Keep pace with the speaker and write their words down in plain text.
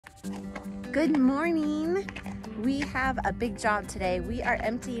Good morning. We have a big job today. We are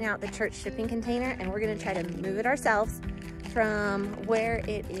emptying out the church shipping container and we're gonna try to move it ourselves from where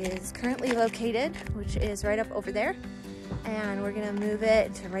it is currently located, which is right up over there. And we're gonna move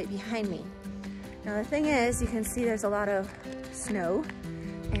it to right behind me. Now the thing is, you can see there's a lot of snow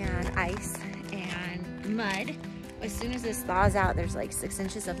and ice and mud. As soon as this thaws out, there's like 6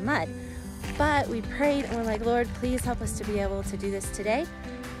 inches of mud. But we prayed and we're like, Lord, please help us to be able to do this today.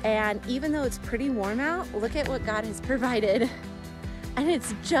 And even though it's pretty warm out, look at what God has provided. And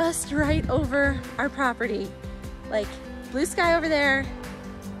it's just right over our property. Like blue sky over there,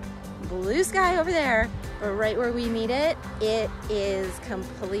 blue sky over there, but right where we meet it, it is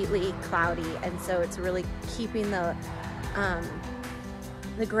completely cloudy. And so it's really keeping the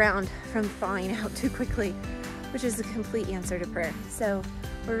ground from thawing out too quickly, which is a complete answer to prayer. So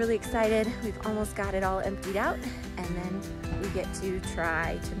we're really excited. We've almost got it all emptied out, and then we get to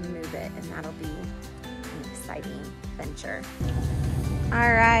try to move it, and that'll be an exciting venture.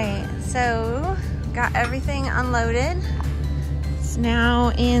 All right, so got everything unloaded. It's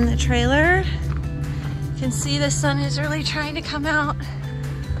now in the trailer. You can see the sun is really trying to come out,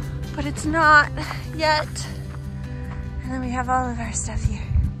 but it's not yet. And then we have all of our stuff here.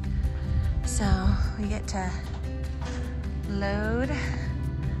 So we get to load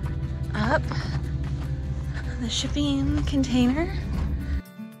up the shipping container.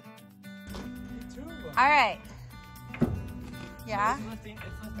 All right. Yeah,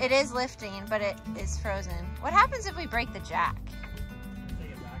 it is lifting, but it is frozen. What happens if we break the jack?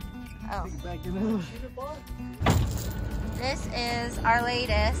 Oh. This is our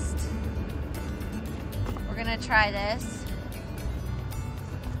latest. We're gonna try this.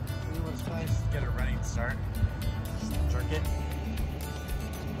 Get a running start. Just jerk it.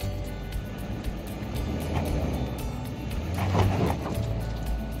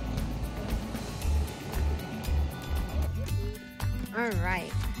 All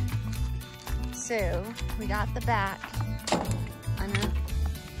right, so we got the back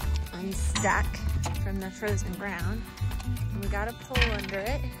unstuck from the frozen ground, and we got a pole under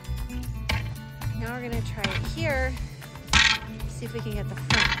it. Now we're gonna try it here, see if we can get the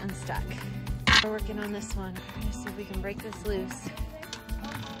front unstuck. We're working on this one, trying to see if we can break this loose.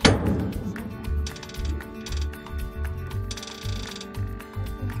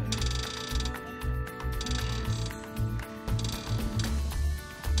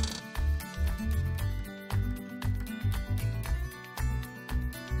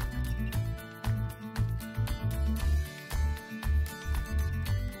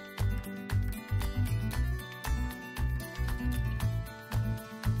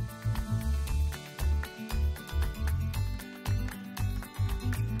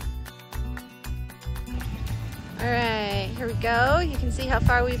 All right, here we go. You can see how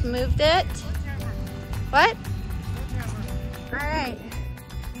far we've moved it. What? All right,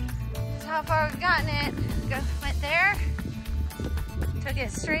 that's how far we've gotten it. Went there, took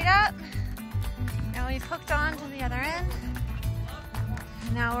it straight up. Now we've hooked on to the other end.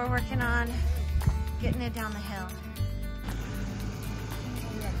 Now we're working on getting it down the hill.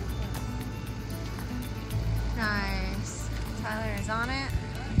 Nice. Tyler is on it.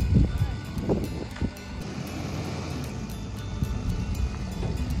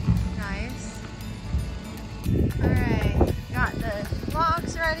 All right, got the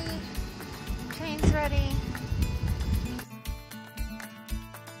logs ready, chains ready.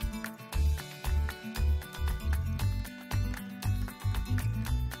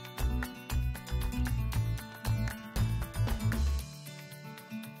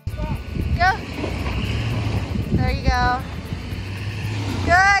 Go. There you go.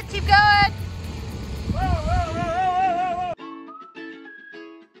 Good, keep going.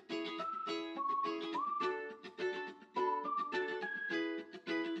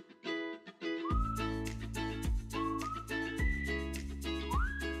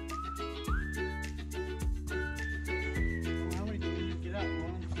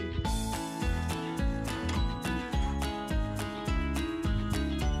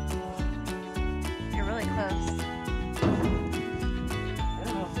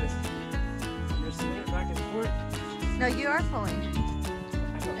 No, you are pulling.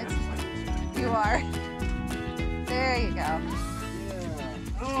 You are. There you go. Yeah.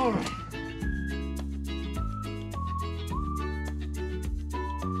 Oh.